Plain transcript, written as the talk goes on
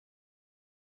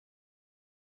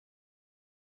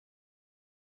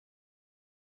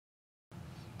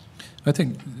I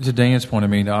think to Dan's point, I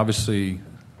mean, obviously,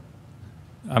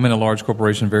 I'm in a large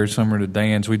corporation very similar to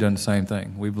Dan's. We've done the same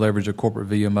thing. We've leveraged a corporate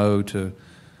VMO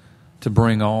to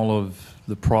bring all of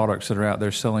the products that are out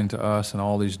there selling to us and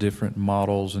all these different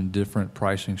models and different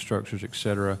pricing structures, et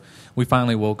cetera. We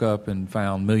finally woke up and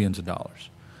found millions of dollars.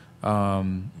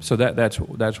 So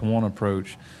that's one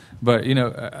approach. But, you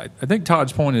know, I think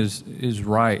Todd's point is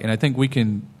right, and I think we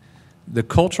can – the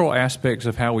cultural aspects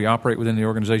of how we operate within the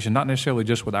organization, not necessarily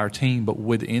just with our team, but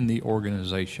within the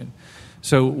organization.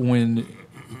 So when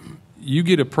you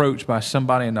get approached by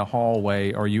somebody in the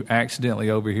hallway or you accidentally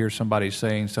overhear somebody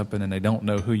saying something and they don't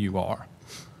know who you are,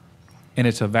 and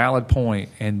it's a valid point,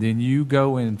 and then you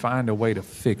go and find a way to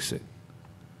fix it,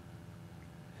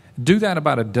 do that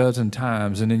about a dozen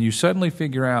times, and then you suddenly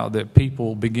figure out that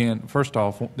people begin, first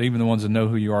off, even the ones that know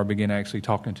who you are, begin actually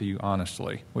talking to you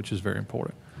honestly, which is very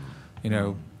important. You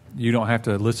know, you don't have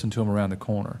to listen to them around the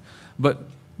corner. But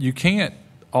you can't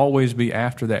always be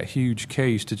after that huge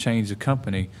case to change the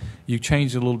company. You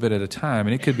change it a little bit at a time,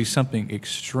 and it could be something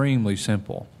extremely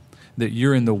simple, that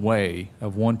you're in the way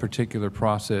of one particular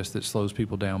process that slows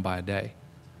people down by a day.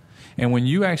 And when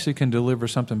you actually can deliver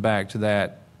something back to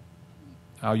that,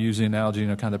 I'll use the analogy, you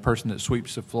know, kind of the person that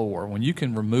sweeps the floor. When you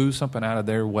can remove something out of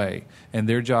their way and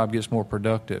their job gets more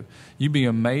productive, you'd be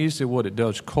amazed at what it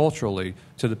does culturally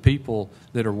to the people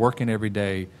that are working every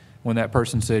day when that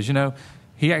person says, you know,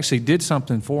 he actually did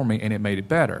something for me and it made it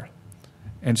better.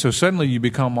 And so suddenly you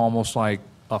become almost like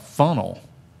a funnel.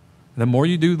 The more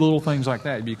you do little things like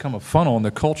that, you become a funnel, and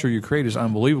the culture you create is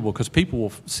unbelievable because people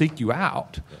will seek you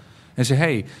out and say,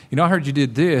 hey, you know, I heard you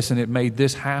did this and it made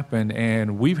this happen,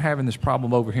 and we're having this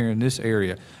problem over here in this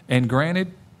area. And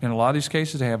granted, in a lot of these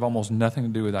cases, they have almost nothing to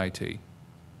do with IT.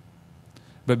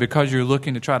 But because you're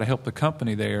looking to try to help the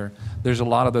company there's a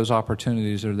lot of those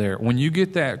opportunities that are there. When you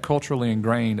get that culturally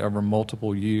ingrained over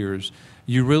multiple years,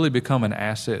 you really become an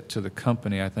asset to the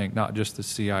company, I think, not just the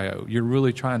CIO. You're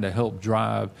really trying to help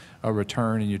drive a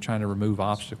return, and you're trying to remove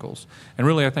obstacles. And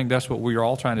really, I think that's what we're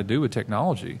all trying to do with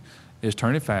technology, is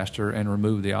turn it faster and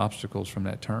remove the obstacles from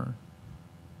that turn.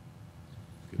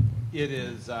 It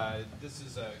is. This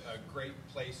is a great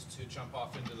place to jump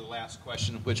off into the last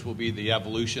question, which will be the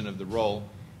evolution of the role.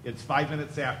 It's 5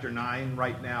 minutes after 9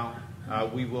 right now.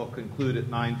 We will conclude at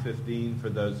 9:15 for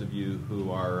those of you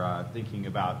who are thinking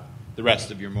about the rest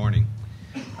of your morning.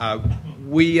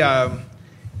 We, as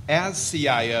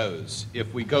CIOs,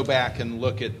 if we go back and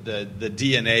look at the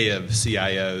DNA of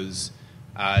CIOs,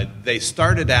 they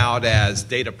started out as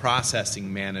data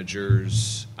processing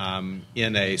managers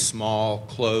in a small,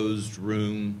 closed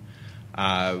room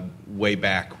way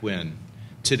back when.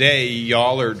 Today,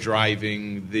 y'all are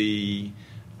driving the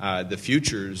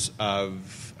futures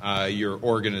of your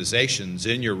organizations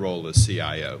in your role as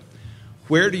CIO.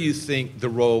 Where do you think the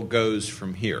role goes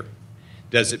from here?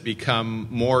 Does it become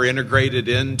more integrated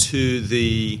into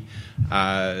the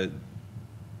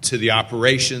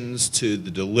operations, to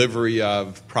the delivery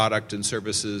of product and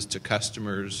services to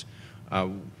customers?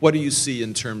 What do you see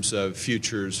in terms of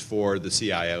futures for the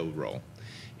CIO role?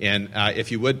 And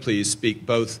if you would, please speak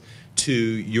both to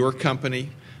your company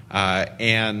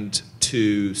and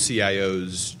to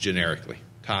CIOs generically.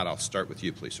 Todd, I'll start with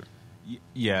you, please, sir.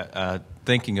 Yeah,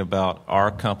 thinking about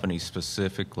our company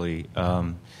specifically,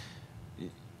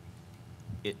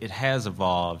 it has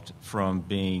evolved from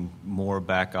being more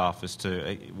back office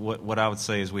to what I would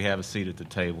say is we have a seat at the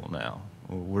table now.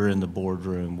 We're in the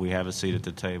boardroom, we have a seat at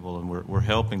the table, and we're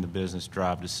helping the business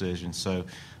drive decisions. So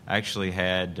I actually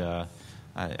had,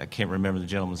 I can't remember the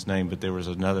gentleman's name, but there was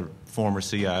another former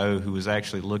CIO who was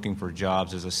actually looking for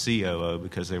jobs as a COO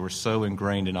because they were so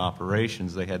ingrained in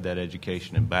operations, they had that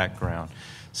education and background.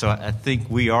 So I think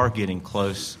we are getting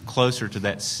closer to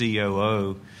that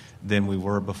COO than we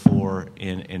were before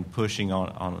in pushing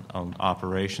on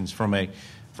operations. From a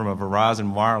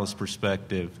Verizon Wireless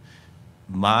perspective,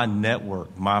 my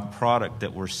network, my product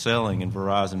that we're selling in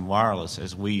Verizon Wireless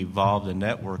as we evolve the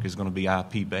network is going to be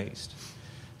IP-based.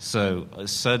 So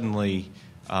suddenly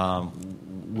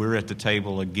we're at the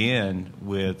table again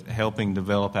with helping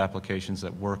develop applications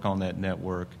that work on that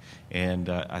network, and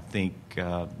I think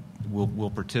we'll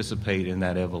participate in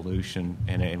that evolution,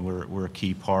 and we're a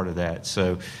key part of that.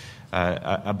 So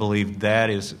I believe that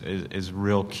is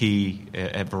real key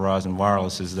at Verizon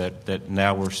Wireless, is that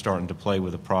now we're starting to play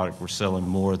with a product. We're selling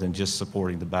more than just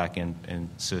supporting the back end and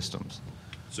systems.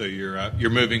 So you're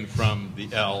moving from the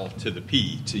L to the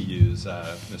P, to use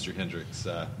Mr. Hendrick's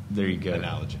there you go.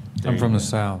 analogy. I'm from the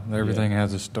South. Everything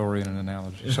has a story and an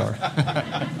analogy. Sorry.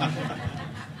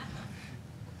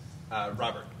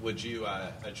 Robert, would you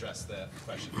address that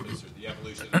question, please, or the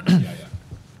evolution of the CIO?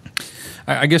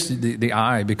 I guess the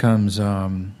I becomes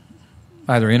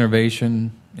either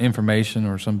innovation, information,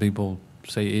 or some people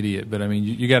say idiot. But I mean,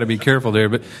 you got to be careful there.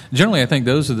 But generally, I think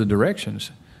those are the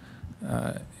directions.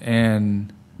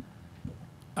 And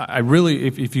I really,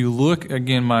 if you look,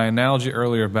 again, my analogy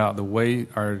earlier about the way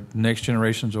our next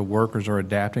generations of workers are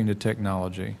adapting to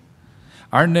technology,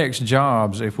 our next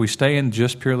jobs, if we stay in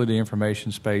just purely the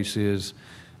information space, is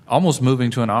almost moving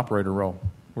to an operator role.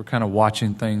 We're kind of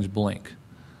watching things blink,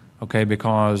 okay,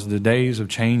 because the days of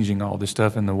changing all this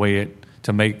stuff and the way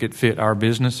to make it fit our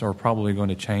business are probably going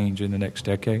to change in the next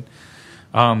decade.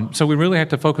 So we really have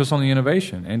to focus on the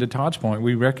innovation. And to Todd's point,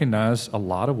 we recognize a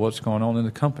lot of what's going on in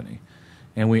the company,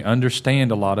 and we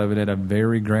understand a lot of it at a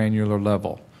very granular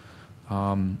level.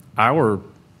 Our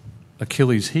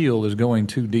Achilles heel is going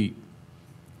too deep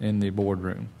in the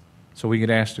boardroom. So we get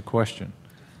asked a question,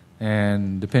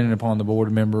 and depending upon the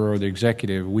board member or the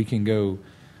executive, we can go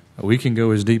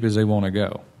as deep as they want to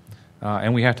go.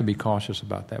 And we have to be cautious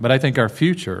about that. But I think our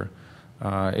future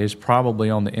is probably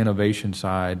on the innovation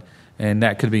side, and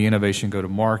that could be innovation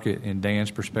go-to-market. In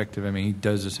Dan's perspective, I mean, he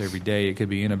does this every day. It could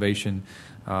be innovation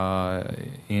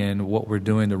in what we're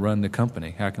doing to run the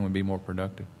company. How can we be more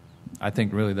productive? I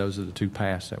think really those are the two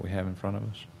paths that we have in front of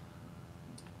us.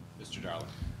 Mr. Darling.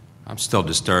 I'm still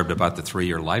disturbed about the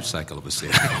 3-year life cycle of a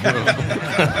CIO.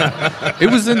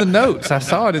 It was in the notes. I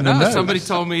saw it in the notes. Somebody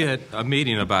told me at a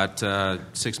meeting about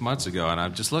 6 months ago, and I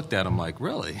just looked at him like,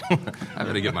 really? I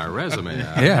better get my resume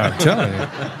out. Yeah, I'm telling you.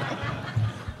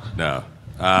 No.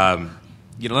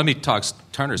 Let me talk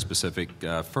Turner specific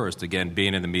first. Again,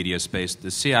 being in the media space, the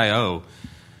CIO,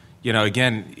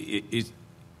 again,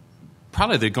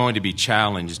 probably they're going to be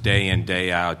challenged day in,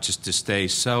 day out just to stay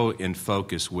so in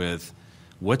focus with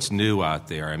what's new out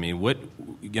there. I mean, what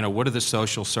are the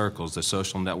social circles, the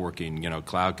social networking,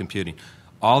 cloud computing,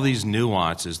 all these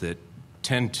nuances that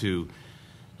tend to,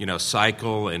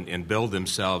 cycle and build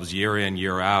themselves year in,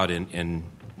 year out in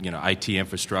IT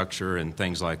infrastructure and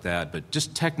things like that. But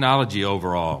just technology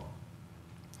overall,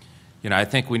 I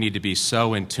think we need to be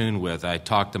so in tune with. I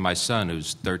talked to my son,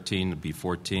 who's 13, will be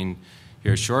 14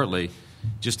 here shortly,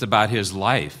 just about his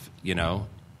life,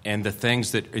 and the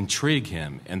things that intrigue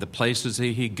him and the places that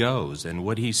he goes and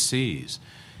what he sees.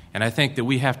 And I think that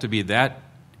we have to be that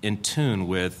in tune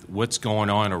with what's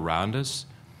going on around us,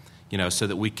 so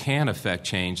that we can affect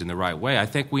change in the right way. I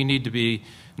think we need to be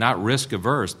not risk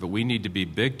averse, but we need to be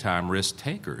big time risk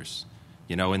takers.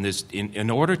 In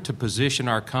order to position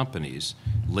our companies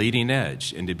leading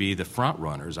edge and to be the front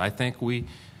runners, I think we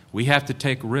have to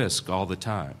take risk all the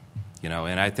time.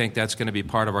 And I think that's going to be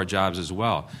part of our jobs as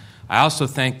well. I also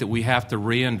think that we have to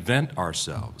reinvent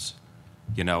ourselves,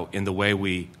 in the way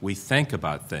we think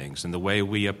about things and the way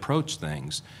we approach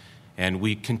things. And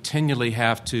we continually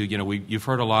have to, you've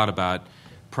heard a lot about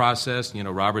process.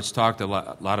 Robert's talked a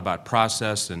lot about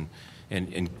process and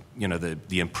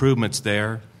the improvements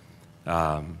there.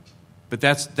 But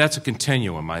that's a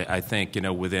continuum, I think,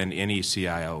 within any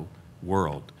CIO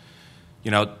world.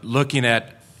 Looking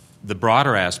at the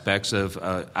broader aspects of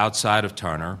outside of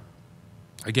Turner,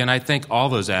 again, I think all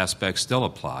those aspects still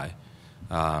apply.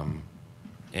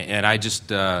 And I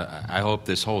just, I hope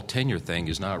this whole tenure thing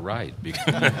is not right.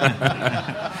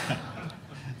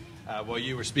 Well,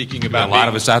 you were speaking about a lot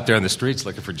of us out there in the streets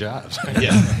looking for jobs.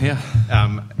 Yeah.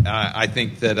 I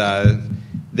think that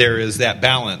there is that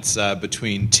balance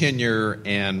between tenure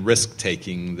and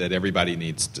risk-taking that everybody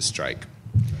needs to strike.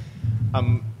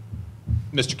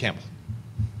 Mr. Campbell.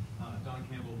 Don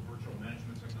Campbell, Virtual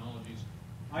Management Technologies.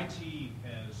 IT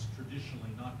has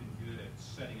traditionally not been good at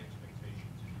setting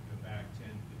expectations. If you go back 10,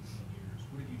 15 years,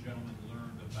 what have you gentlemen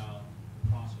learned about the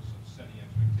process of setting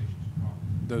expectations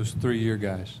properly? Those 3-year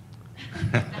guys.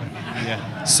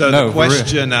 Yeah. So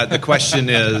the question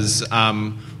is,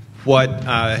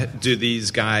 what do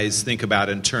these guys think about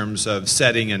in terms of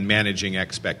setting and managing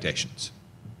expectations?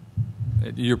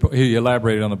 He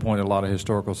elaborated on the point that a lot of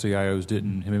historical CIOs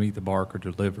didn't meet the mark or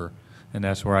deliver, and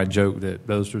that's where I joke that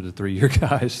those are the 3-year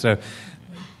guys. So,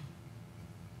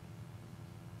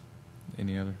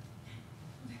 any other?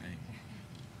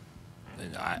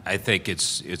 I think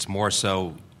it's more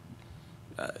so,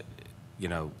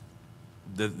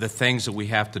 the things that we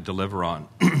have to deliver on.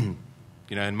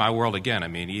 In my world, again, I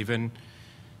mean, even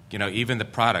the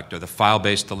product or the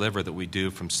file-based deliver that we do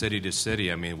from city to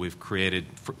city, I mean, we've created,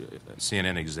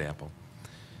 CNN example.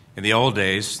 In the old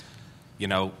days,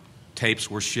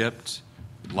 tapes were shipped,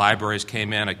 libraries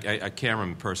came in, a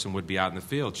cameraman person would be out in the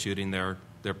field shooting their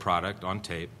product on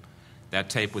tape. That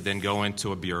tape would then go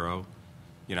into a bureau.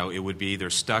 It would be either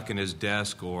stuck in his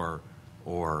desk or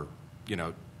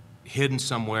hidden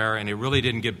somewhere, and it really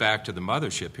didn't get back to the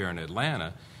mothership here in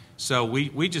Atlanta. So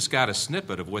we just got a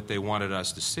snippet of what they wanted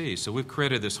us to see. So we've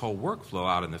created this whole workflow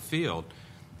out in the field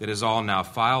that is all now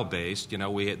file-based.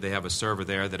 They have a server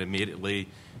there that immediately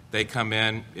they come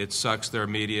in, it sucks their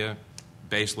media,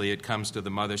 basically it comes to the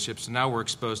mothership. So now we're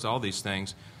exposed to all these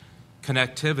things.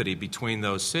 Connectivity between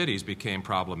those cities became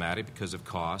problematic because of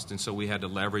cost, and so we had to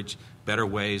leverage better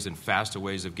ways and faster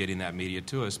ways of getting that media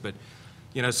to us. But,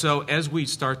 so as we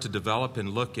start to develop and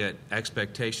look at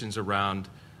expectations around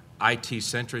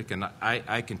IT-centric, and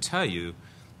I can tell you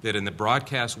that in the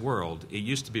broadcast world, it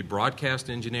used to be broadcast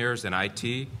engineers and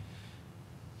IT.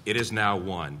 It is now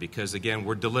one, because, again,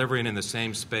 we're delivering in the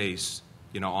same space,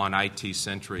 on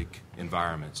IT-centric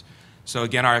environments. So,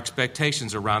 again, our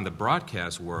expectations around the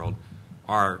broadcast world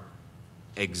are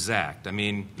exact. I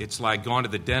mean, it's like going to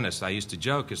the dentist. I used to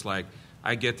joke, it's like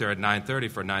I get there at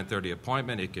 9:30 for a 9:30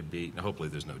 appointment. It could be, hopefully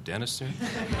there's no dentist here,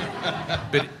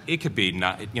 but it could be,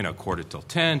 quarter till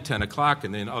 10 o'clock,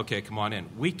 and then, okay, come on in.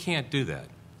 We can't do that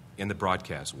in the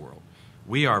broadcast world.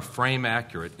 We are frame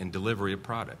accurate in delivery of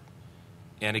product.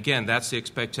 And again, that's the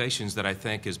expectations that I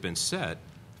think has been set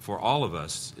for all of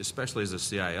us, especially as a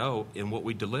CIO, in what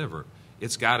we deliver.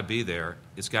 It's got to be there,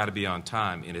 it's got to be on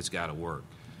time, and it's got to work.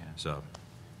 Yeah. So,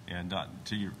 yeah,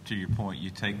 to your point, you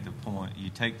take the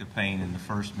pain in the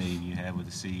first meeting you have with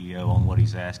the CEO on what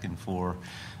he's asking for.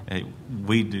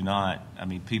 We do not. I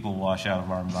mean, people wash out of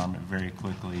our environment very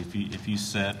quickly. If you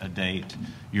set a date,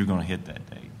 you're going to hit that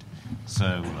date.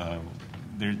 So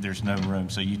there's no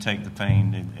room. So you take the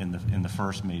pain in the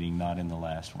first meeting, not in the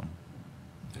last one.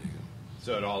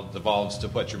 So it all devolves to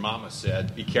what your mama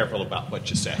said, be careful about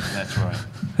what you say. That's right.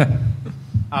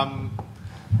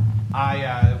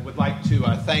 I would like to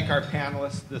thank our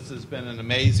panelists. This has been an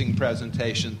amazing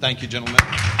presentation. Thank you, gentlemen.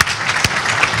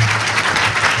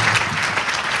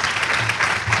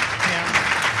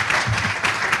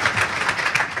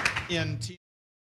 In